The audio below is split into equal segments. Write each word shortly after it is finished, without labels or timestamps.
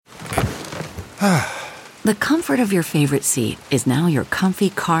The comfort of your favorite seat is now your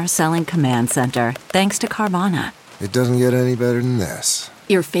comfy car selling command center, thanks to Carvana. It doesn't get any better than this.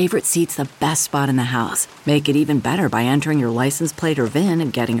 Your favorite seat's the best spot in the house. Make it even better by entering your license plate or VIN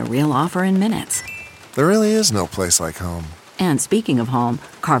and getting a real offer in minutes. There really is no place like home. And speaking of home,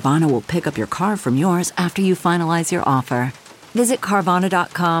 Carvana will pick up your car from yours after you finalize your offer. Visit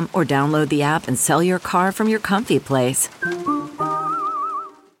Carvana.com or download the app and sell your car from your comfy place.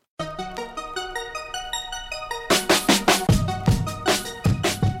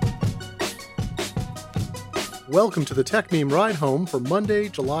 Welcome to the Tech Meme Ride Home for Monday,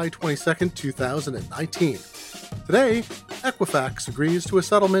 July 22nd, 2019. Today, Equifax agrees to a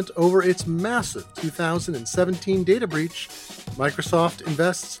settlement over its massive 2017 data breach. Microsoft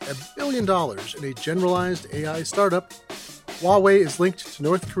invests $1 billion in a generalized AI startup. Huawei is linked to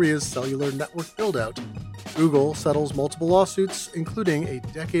North Korea's cellular network build-out. Google settles multiple lawsuits, including a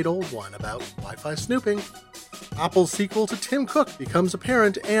decade-old one about Wi-Fi snooping. Apple's sequel to Tim Cook becomes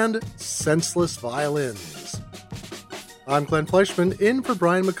apparent, and senseless violins. I'm Glenn Fleischman, in for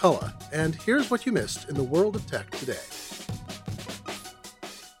Brian McCullough, and here's what you missed in the world of tech today.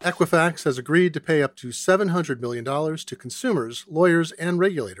 Equifax has agreed to pay up to $700 million to consumers, lawyers, and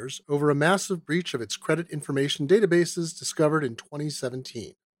regulators over a massive breach of its credit information databases discovered in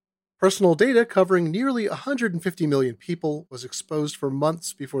 2017. Personal data covering nearly 150 million people was exposed for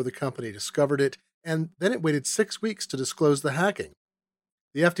months before the company discovered it, and then it waited 6 weeks to disclose the hacking.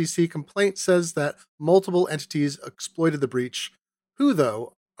 The FTC complaint says that multiple entities exploited the breach, who,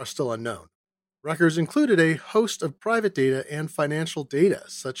 though, are still unknown. Records included a host of private data and financial data,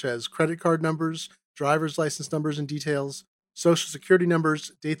 such as credit card numbers, driver's license numbers and details, social security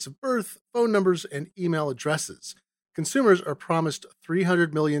numbers, dates of birth, phone numbers, and email addresses. Consumers are promised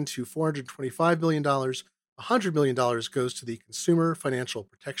 $300 million to $425 million. $100 million goes to the Consumer Financial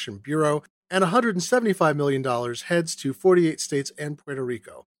Protection Bureau, and $175 million heads to 48 states and Puerto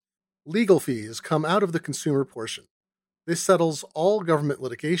Rico. Legal fees come out of the consumer portion. This settles all government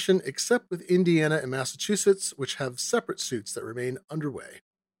litigation except with Indiana and Massachusetts, which have separate suits that remain underway.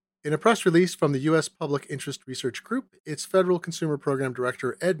 In a press release from the U.S. Public Interest Research Group, its Federal Consumer Program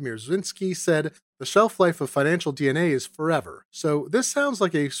Director Ed Mierzwinski said, "The shelf life of financial DNA is forever, so this sounds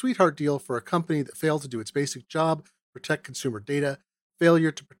like a sweetheart deal for a company that failed to do its basic job, protect consumer data.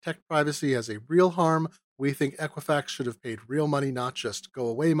 Failure to protect privacy has a real harm. We think Equifax should have paid real money, not just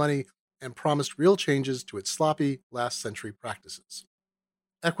go-away money, and promised real changes to its sloppy, last-century practices."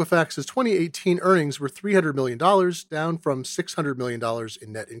 Equifax's 2018 earnings were $300 million, down from $600 million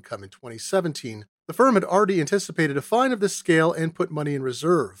in net income in 2017. The firm had already anticipated a fine of this scale and put money in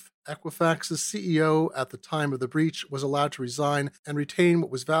reserve. Equifax's CEO at the time of the breach was allowed to resign and retain what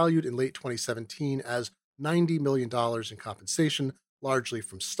was valued in late 2017 as $90 million in compensation, largely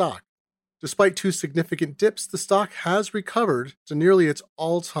from stock. Despite two significant dips, the stock has recovered to nearly its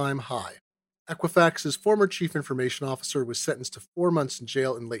all-time high. Equifax's former chief information officer was sentenced to 4 months in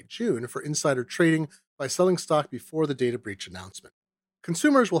jail in late June for insider trading by selling stock before the data breach announcement.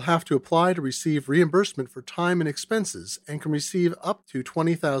 Consumers will have to apply to receive reimbursement for time and expenses and can receive up to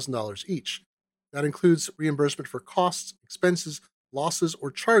 $20,000 each. That includes reimbursement for costs, expenses, losses,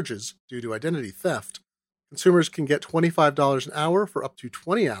 or charges due to identity theft. Consumers can get $25 an hour for up to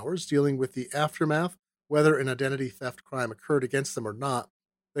 20 hours dealing with the aftermath, whether an identity theft crime occurred against them or not.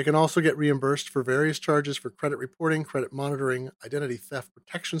 They can also get reimbursed for various charges for credit reporting, credit monitoring, identity theft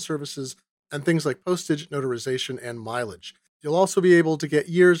protection services, and things like postage, notarization, and mileage. You'll also be able to get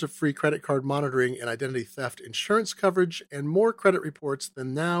years of free credit card monitoring and identity theft insurance coverage, and more credit reports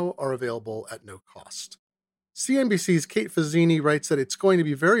than now are available at no cost. CNBC's Kate Fazzini writes that it's going to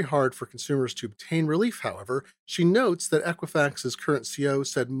be very hard for consumers to obtain relief, however. She notes that Equifax's current CEO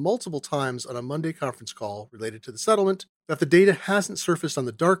said multiple times on a Monday conference call related to the settlement that the data hasn't surfaced on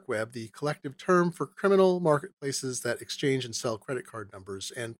the dark web, the collective term for criminal marketplaces that exchange and sell credit card numbers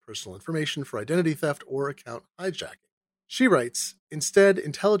and personal information for identity theft or account hijacking. She writes, "Instead,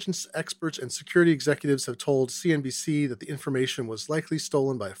 intelligence experts and security executives have told CNBC that the information was likely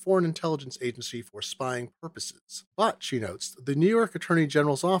stolen by a foreign intelligence agency for spying purposes." But, she notes, the New York Attorney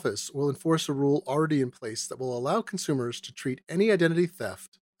General's office will enforce a rule already in place that will allow consumers to treat any identity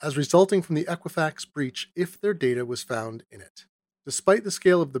theft as resulting from the Equifax breach if their data was found in it. Despite the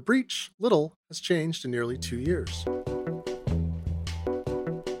scale of the breach, little has changed in nearly 2 years.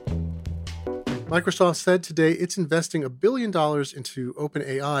 Microsoft said today it's investing $1 billion into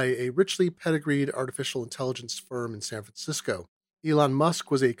OpenAI, a richly pedigreed artificial intelligence firm in San Francisco. Elon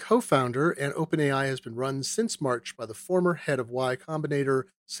Musk was a co-founder, and OpenAI has been run since March by the former head of Y Combinator,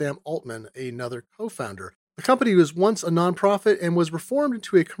 Sam Altman, another co-founder. The The company was once a nonprofit and was reformed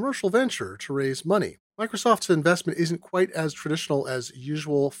into a commercial venture to raise money. Microsoft's investment isn't quite as traditional as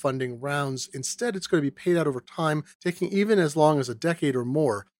usual funding rounds. Instead, it's going to be paid out over time, taking even as long as a decade or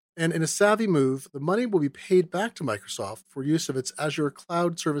more. And in a savvy move, the money will be paid back to Microsoft for use of its Azure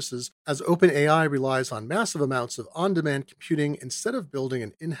cloud services, as OpenAI relies on massive amounts of on-demand computing instead of building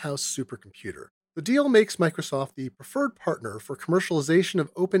an in-house supercomputer. The deal makes Microsoft the preferred partner for commercialization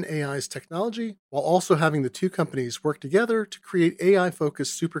of OpenAI's technology, while also having the two companies work together to create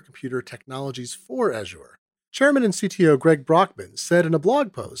AI-focused supercomputer technologies for Azure. Chairman and CTO Greg Brockman said in a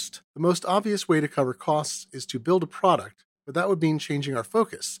blog post, "The most obvious way to cover costs is to build a product, but that would mean changing our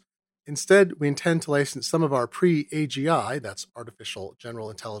focus. Instead, we intend to license some of our pre-AGI, that's artificial general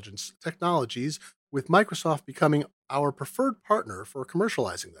intelligence technologies, with Microsoft becoming our preferred partner for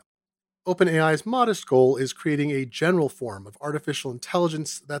commercializing them." OpenAI's modest goal is creating a general form of artificial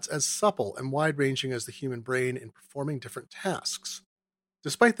intelligence that's as supple and wide-ranging as the human brain in performing different tasks.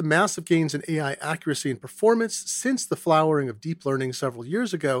 Despite the massive gains in AI accuracy and performance since the flowering of deep learning several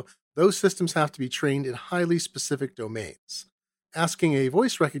years ago, those systems have to be trained in highly specific domains. Asking a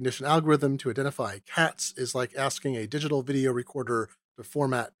voice recognition algorithm to identify cats is like asking a digital video recorder to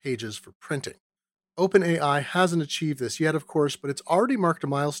format pages for printing. OpenAI hasn't achieved this yet, of course, but it's already marked a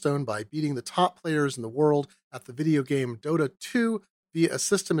milestone by beating the top players in the world at the video game Dota 2 via a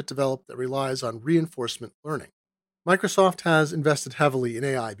system it developed that relies on reinforcement learning. Microsoft has invested heavily in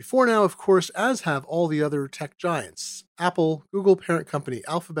AI before now, of course, as have all the other tech giants: Apple, Google parent company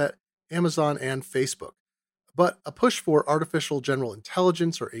Alphabet, Amazon, and Facebook. But a push for artificial general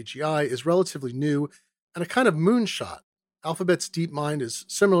intelligence, or AGI, is relatively new and a kind of moonshot. Alphabet's DeepMind is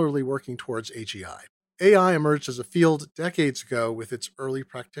similarly working towards AGI. AI emerged as a field decades ago with its early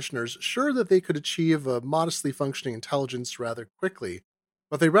practitioners sure that they could achieve a modestly functioning intelligence rather quickly,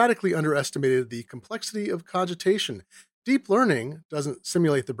 but they radically underestimated the complexity of cogitation. Deep learning doesn't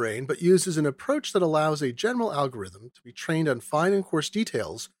simulate the brain, but uses an approach that allows a general algorithm to be trained on fine and coarse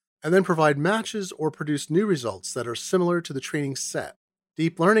details and then provide matches or produce new results that are similar to the training set.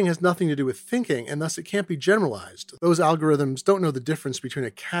 Deep learning has nothing to do with thinking, and thus it can't be generalized. Those algorithms don't know the difference between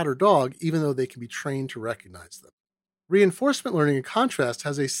a cat or dog, even though they can be trained to recognize them. Reinforcement learning, in contrast,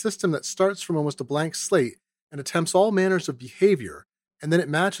 has a system that starts from almost a blank slate and attempts all manners of behavior, and then it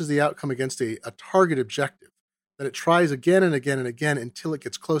matches the outcome against a target objective. Then it tries again and again and again until it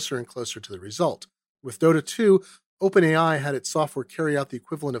gets closer and closer to the result. With Dota 2, OpenAI had its software carry out the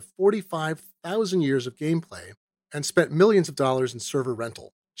equivalent of 45,000 years of gameplay, and spent millions of dollars in server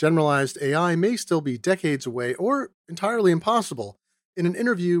rental. Generalized AI may still be decades away or entirely impossible. In an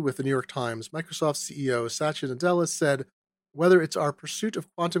interview with the New York Times, Microsoft CEO Satya Nadella said, "Whether it's our pursuit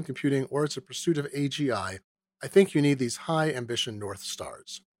of quantum computing or it's a pursuit of AGI, I think you need these high-ambition North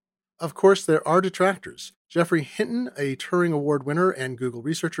Stars." Of course, there are detractors. Geoffrey Hinton, a Turing Award winner and Google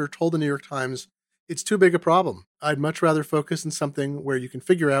researcher, told the New York Times, "It's too big a problem. I'd much rather focus on something where you can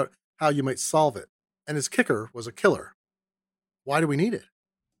figure out how you might solve it." And his kicker was a killer. Why do we need it?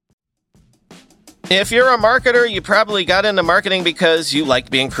 If you're a marketer, you probably got into marketing because you like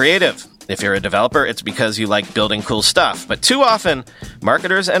being creative. If you're a developer, it's because you like building cool stuff. But too often,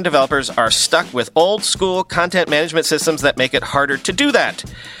 marketers and developers are stuck with old-school content management systems that make it harder to do that.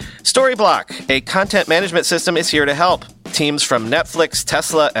 Storyblock, a content management system, is here to help. Teams from Netflix,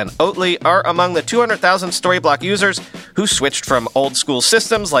 Tesla, and Oatly are among the 200,000 Storyblock users who switched from old-school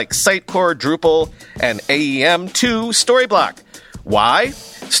systems like Sitecore, Drupal, and AEM to Storyblock. Why?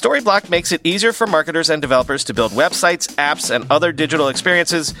 Storyblock makes it easier for marketers and developers to build websites, apps, and other digital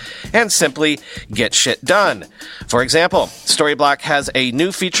experiences and simply get shit done. For example, Storyblock has a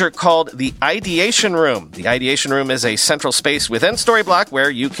new feature called the Ideation Room. The Ideation Room is a central space within Storyblock where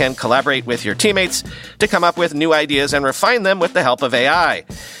you can collaborate with your teammates to come up with new ideas and refine them with the help of AI.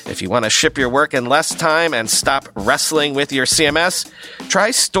 If you want to ship your work in less time and stop wrestling with your CMS, try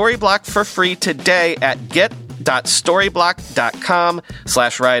Storyblock for free today at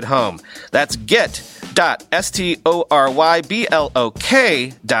get.storyblock.com/ridehome. That's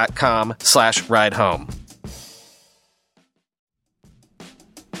get.storyblock.com/ridehome.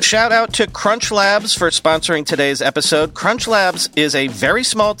 Shout out to Crunch Labs for sponsoring today's episode. Crunch Labs is a very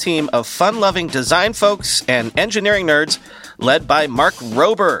small team of fun-loving design folks and engineering nerds led by Mark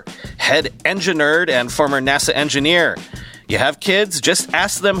Rober, head engine nerd and former NASA engineer. You have kids? Just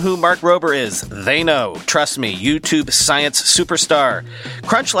ask them who Mark Rober is. They know. Trust me, YouTube science superstar.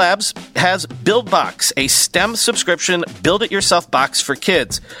 Crunch Labs has BuildBox, a STEM subscription build-it-yourself box for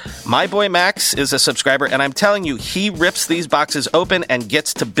kids. My boy Max is a subscriber, and I'm telling you, he rips these boxes open and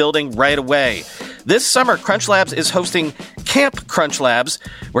gets to building right away. This summer, Crunch Labs is hosting Camp Crunch Labs,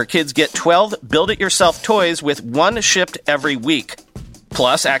 where kids get 12 build-it-yourself toys with one shipped every week.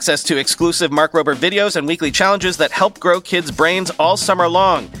 Plus, access to exclusive Mark Rober videos and weekly challenges that help grow kids' brains all summer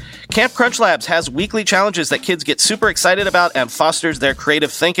long. Camp Crunch Labs has weekly challenges that kids get super excited about and fosters their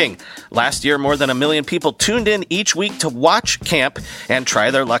creative thinking. Last year, more than 1 million people tuned in each week to watch camp and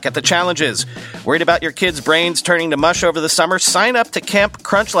try their luck at the challenges. Worried about your kids' brains turning to mush over the summer? Sign up to Camp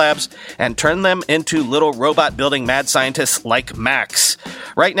Crunch Labs and turn them into little robot-building mad scientists like Max.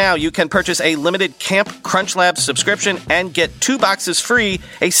 Right now, you can purchase a limited Camp Crunch Labs subscription and get 2 boxes free,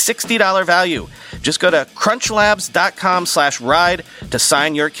 a $60 value. Just go to crunchlabs.com/ride to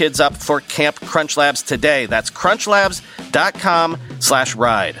sign your kids up for Camp Crunch Labs today. That's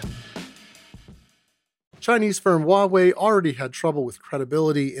crunchlabs.com/ride. Chinese firm Huawei already had trouble with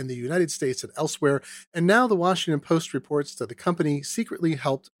credibility in the United States and elsewhere, and now the Washington Post reports that the company secretly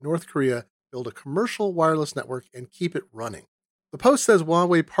helped North Korea build a commercial wireless network and keep it running. The Post says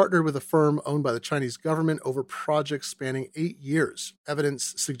Huawei partnered with a firm owned by the Chinese government over projects spanning 8 years.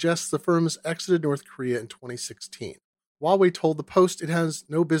 Evidence suggests the firms exited North Korea in 2016. Huawei told the Post it has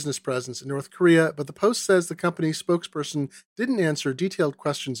no business presence in North Korea, but the Post says the company's spokesperson didn't answer detailed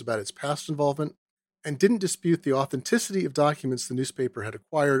questions about its past involvement and didn't dispute the authenticity of documents the newspaper had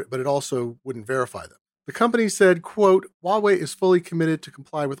acquired, but it also wouldn't verify them. The company said, quote, Huawei is fully committed to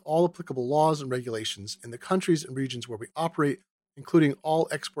comply with all applicable laws and regulations in the countries and regions where we operate, including all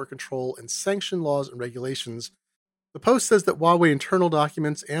export control and sanction laws and regulations. The Post says that Huawei internal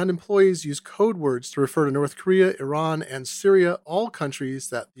documents and employees use code words to refer to North Korea, Iran, and Syria, all countries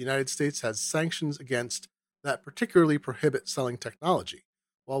that the United States has sanctions against that particularly prohibit selling technology.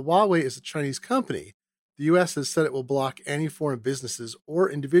 While Huawei is a Chinese company, the U.S. has said it will block any foreign businesses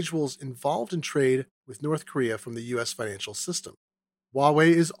or individuals involved in trade with North Korea from the U.S. financial system.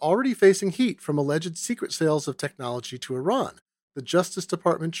 Huawei is already facing heat from alleged secret sales of technology to Iran. The Justice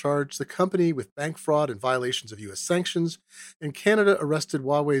Department charged the company with bank fraud and violations of U.S. sanctions, and Canada arrested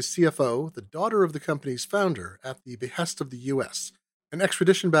Huawei's CFO, the daughter of the company's founder, at the behest of the U.S. An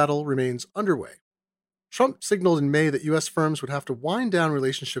extradition battle remains underway. Trump signaled in May that U.S. firms would have to wind down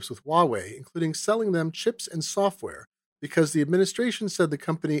relationships with Huawei, including selling them chips and software, because the administration said the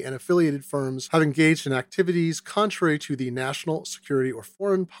company and affiliated firms have engaged in activities contrary to the national security or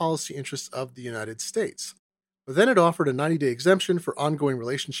foreign policy interests of the United States. But then it offered a 90-day exemption for ongoing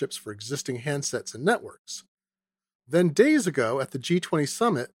relationships for existing handsets and networks. Then days ago at the G20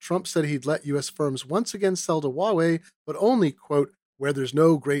 summit, Trump said he'd let U.S. firms once again sell to Huawei, but only, quote, where there's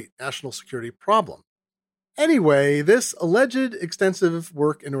no great national security problem. Anyway, this alleged extensive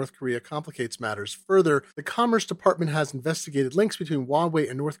work in North Korea complicates matters further. The Commerce Department has investigated links between Huawei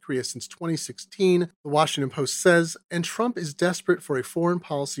and North Korea since 2016, the Washington Post says, and Trump is desperate for a foreign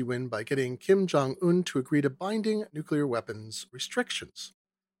policy win by getting Kim Jong-un to agree to binding nuclear weapons restrictions.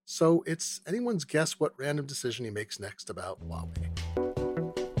 So it's anyone's guess what random decision he makes next about Huawei.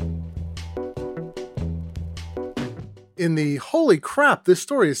 In the holy crap, this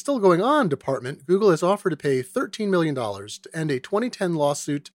story is still going on department, Google has offered to pay $13 million to end a 2010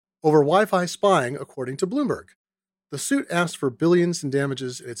 lawsuit over Wi-Fi spying, according to Bloomberg. The suit asked for billions in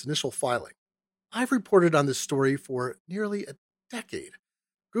damages in its initial filing. I've reported on this story for nearly a decade.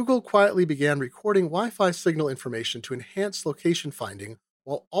 Google quietly began recording Wi-Fi signal information to enhance location finding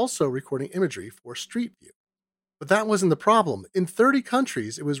while also recording imagery for Street View. But that wasn't the problem. In 30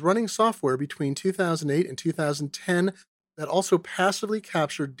 countries, it was running software between 2008 and 2010 that also passively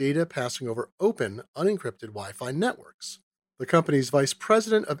captured data passing over open, unencrypted Wi-Fi networks. The company's vice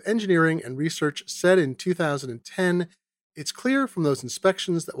president of engineering and research said in 2010, it's clear from those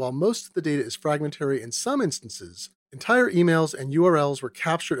inspections that while most of the data is fragmentary in some instances, entire emails and URLs were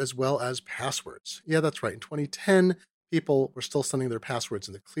captured as well as passwords. Yeah, that's right. In 2010, people were still sending their passwords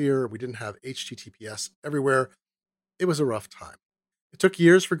in the clear. We didn't have HTTPS everywhere. It was a rough time. It took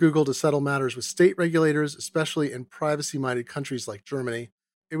years for Google to settle matters with state regulators, especially in privacy-minded countries like Germany.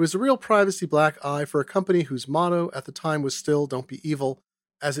 It was a real privacy black eye for a company whose motto at the time was still "Don't be evil,"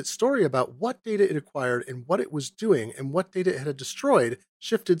 as its story about what data it acquired and what it was doing and what data it had destroyed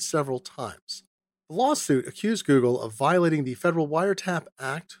shifted several times. The lawsuit accused Google of violating the Federal Wiretap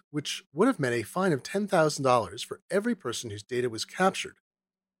Act, which would have meant a fine of $10,000 for every person whose data was captured.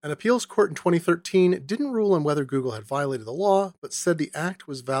 An appeals court in 2013 didn't rule on whether Google had violated the law, but said the act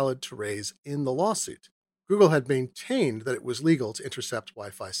was valid to raise in the lawsuit. Google had maintained that it was legal to intercept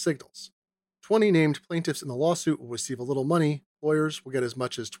Wi-Fi signals. 20 named plaintiffs in the lawsuit will receive a little money, lawyers will get as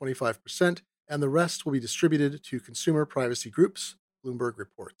much as 25%, and the rest will be distributed to consumer privacy groups, Bloomberg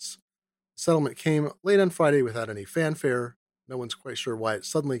reports. The settlement came late on Friday without any fanfare. No one's quite sure why it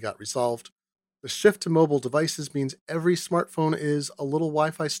suddenly got resolved. The shift to mobile devices means every smartphone is a little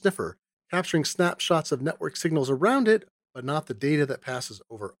Wi-Fi sniffer, capturing snapshots of network signals around it, but not the data that passes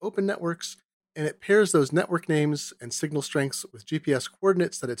over open networks, and it pairs those network names and signal strengths with GPS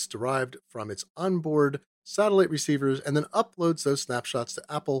coordinates that it's derived from its onboard satellite receivers, and then uploads those snapshots to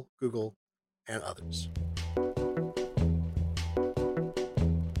Apple, Google, and others.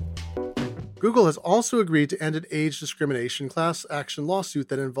 Google has also agreed to end an age discrimination class action lawsuit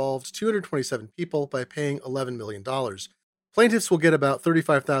that involved 227 people by paying $11 million. Plaintiffs will get about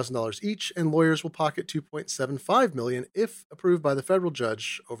 $35,000 each, and lawyers will pocket $2.75 million if approved by the federal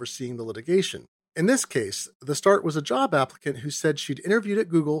judge overseeing the litigation. In this case, the start was a job applicant who said she'd interviewed at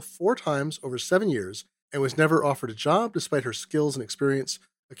Google 4 times over 7 years and was never offered a job despite her skills and experience,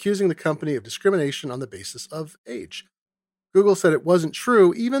 accusing the company of discrimination on the basis of age. Google said it wasn't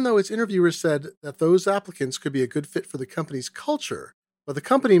true, even though its interviewers said that those applicants could be a good fit for the company's culture, but the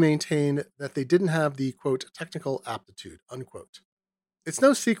company maintained that they didn't have the, quote, technical aptitude, unquote. It's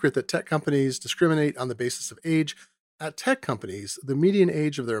no secret that tech companies discriminate on the basis of age. At tech companies, the median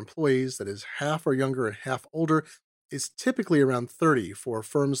age of their employees, that is half are younger and half older, is typically around 30 for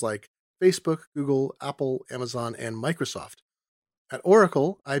firms like Facebook, Google, Apple, Amazon, and Microsoft. At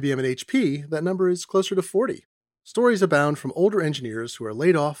Oracle, IBM, and HP, that number is closer to 40. Stories abound from older engineers who are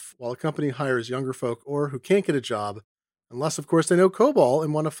laid off while a company hires younger folk or who can't get a job, unless, of course, they know COBOL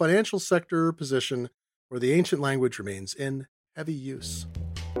and want a financial sector position where the ancient language remains in heavy use.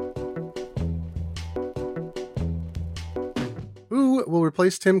 Who will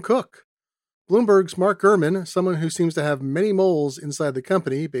replace Tim Cook? Bloomberg's Mark Gurman, someone who seems to have many moles inside the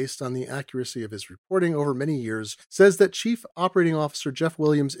company based on the accuracy of his reporting over many years, says that Chief Operating Officer Jeff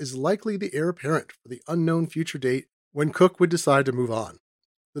Williams is likely the heir apparent for the unknown future date when Cook would decide to move on.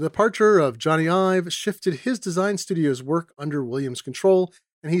 The departure of Johnny Ive shifted his design studio's work under Williams' control,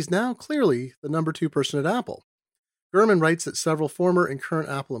 and he's now clearly the number 2 person at Apple. Gurman writes that several former and current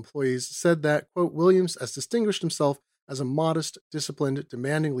Apple employees said that, quote, Williams has distinguished himself as a modest, disciplined,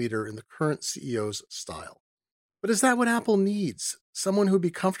 demanding leader in the current CEO's style. But is that what Apple needs? Someone who'd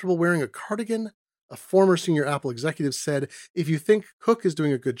be comfortable wearing a cardigan? A former senior Apple executive said, if you think Cook is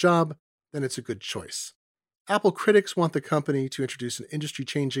doing a good job, then it's a good choice. Apple critics want the company to introduce an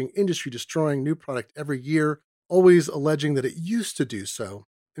industry-changing, industry-destroying new product every year, always alleging that it used to do so.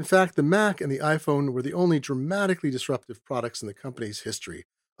 In fact, the Mac and the iPhone were the only dramatically disruptive products in the company's history.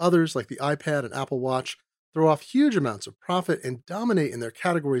 Others, like the iPad and Apple Watch, throw off huge amounts of profit and dominate in their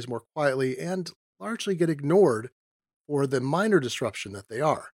categories more quietly and largely get ignored for the minor disruption that they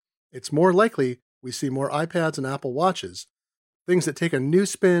are. It's more likely we see more iPads and Apple Watches, things that take a new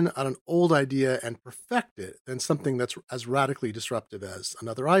spin on an old idea and perfect it, than something that's as radically disruptive as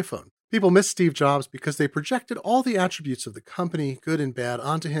another iPhone. People miss Steve Jobs because they projected all the attributes of the company, good and bad,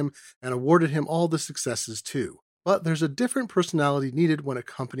 onto him and awarded him all the successes too. But there's a different personality needed when a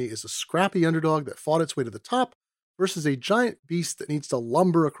company is a scrappy underdog that fought its way to the top versus a giant beast that needs to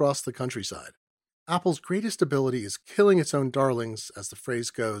lumber across the countryside. Apple's greatest ability is killing its own darlings, as the phrase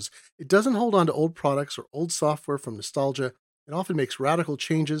goes. It doesn't hold on to old products or old software from nostalgia. It often makes radical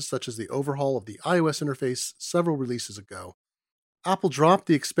changes, such as the overhaul of the iOS interface several releases ago. Apple dropped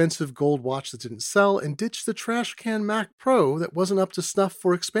the expensive gold watch that didn't sell and ditched the trash can Mac Pro that wasn't up to snuff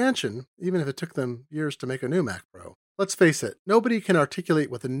for expansion, even if it took them years to make a new Mac Pro. Let's face it, nobody can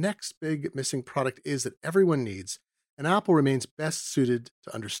articulate what the next big missing product is that everyone needs, and Apple remains best suited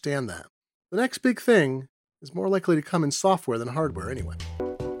to understand that. The next big thing is more likely to come in software than hardware anyway.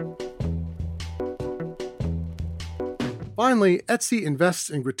 Finally, Etsy invests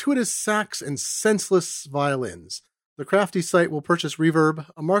in gratuitous sax and senseless violins. The crafty site will purchase Reverb,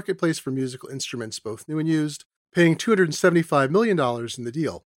 a marketplace for musical instruments both new and used, paying $275 million in the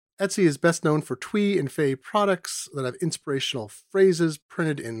deal. Etsy is best known for Twee and Fey products that have inspirational phrases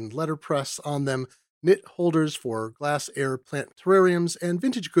printed in letterpress on them, knit holders for glass air plant terrariums, and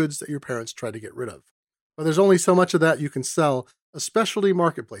vintage goods that your parents tried to get rid of. But there's only so much of that you can sell. A specialty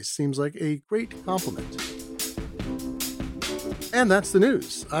marketplace seems like a great compliment. And that's the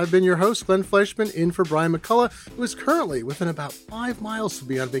news. I've been your host, Glenn Fleischman, in for Brian McCullough, who is currently within about 5 miles from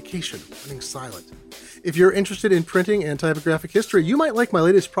me on vacation, running silent. If you're interested in printing and typographic history, you might like my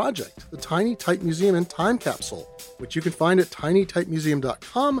latest project, the Tiny Type Museum and Time Capsule, which you can find at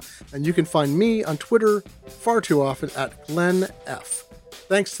tinytypemuseum.com, and you can find me on Twitter far too often at Glenn F.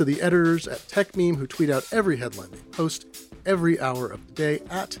 Thanks to the editors at TechMeme who tweet out every headline they post every hour of the day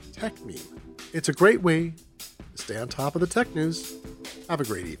at TechMeme. It's a great way to stay on top of the tech news. Have a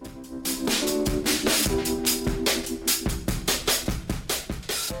great evening.